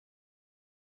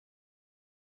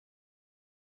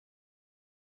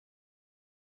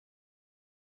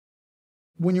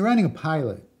when you're writing a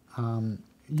pilot,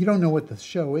 you don't know what the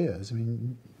show is. I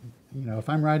mean, you know, if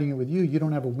I'm writing it with you, you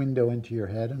don't have a window into your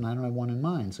head, and I don't have one in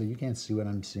mine, so you can't see what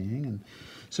I'm seeing. And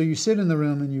so you sit in the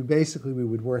room, and we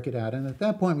would work it out. And at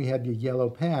that point, we had a yellow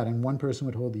pad, and one person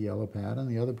would hold the yellow pad, and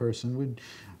the other person would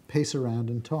pace around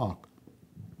and talk.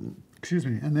 Excuse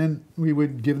me. And then we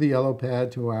would give the yellow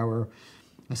pad to our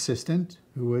assistant,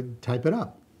 who would type it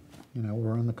up. You know,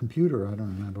 or on the computer. I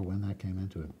don't remember when that came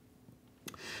into it.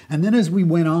 And then as we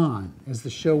went on, as the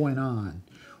show went on,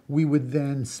 we would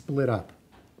then split up.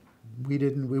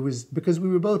 It was because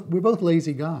we're both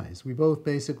lazy guys. We both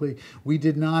basically, we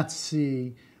did not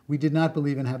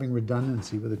believe in having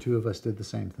redundancy where the two of us did the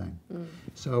same thing.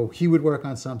 So he would work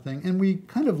on something, and we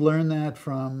kind of learned that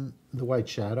from The White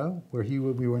Shadow, where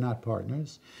we were not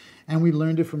partners. And we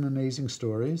learned it from Amazing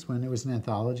Stories when it was an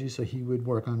anthology, so he would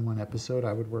work on one episode,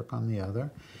 I would work on the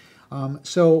other.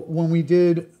 So when we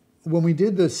did the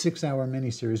 6-hour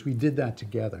miniseries, we did that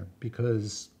together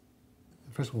because,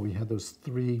 first of all, we had those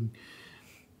 3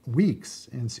 weeks,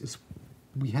 and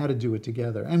we had to do it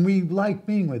together. And we liked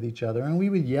being with each other, and we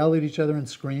would yell at each other and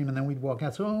scream, and then we'd walk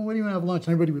out, so, oh, what do you want to have lunch?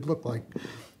 And everybody would look like,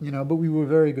 you know, but we were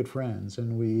very good friends,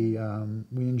 and we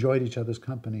enjoyed each other's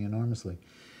company enormously.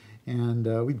 And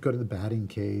we'd go to the batting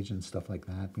cage and stuff like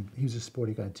that. He was a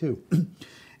sporty guy, too.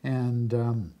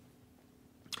 And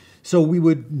so we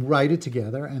would write it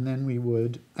together, and then we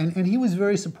would... And he was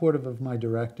very supportive of my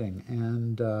directing,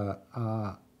 and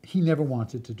he never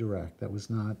wanted to direct. That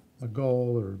was not a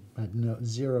goal, or had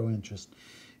zero interest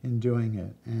in doing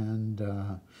it. And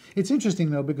it's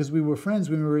interesting, though, because we were friends.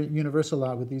 We were at Universal a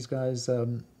lot with these guys,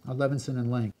 Levinson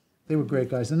and Link. They were great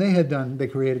guys, and they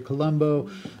created Columbo.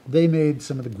 They made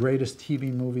some of the greatest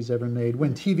TV movies ever made.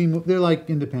 They're like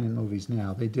independent movies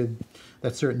now. They did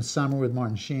That Certain Summer with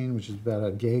Martin Sheen, which is about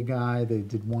a gay guy. They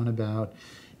did one about,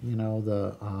 you know,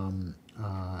 the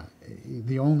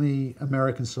only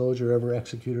American soldier ever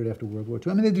executed after World War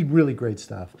II. I mean, they did really great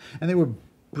stuff, and they were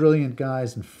brilliant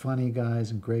guys and funny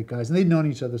guys and great guys, and they'd known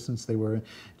each other since they were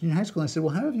in high school. And I said,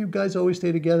 well, how have you guys always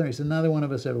stayed together? He said, neither one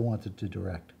of us ever wanted to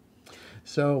direct.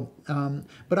 So,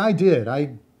 but I did.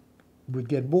 I would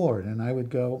get bored, and I would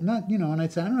go, and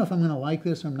I'd say, I don't know if I'm going to like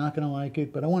this or I'm not going to like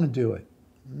it, but I want to do it.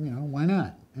 You know, why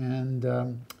not? And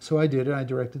so I did it. I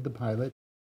directed the pilot.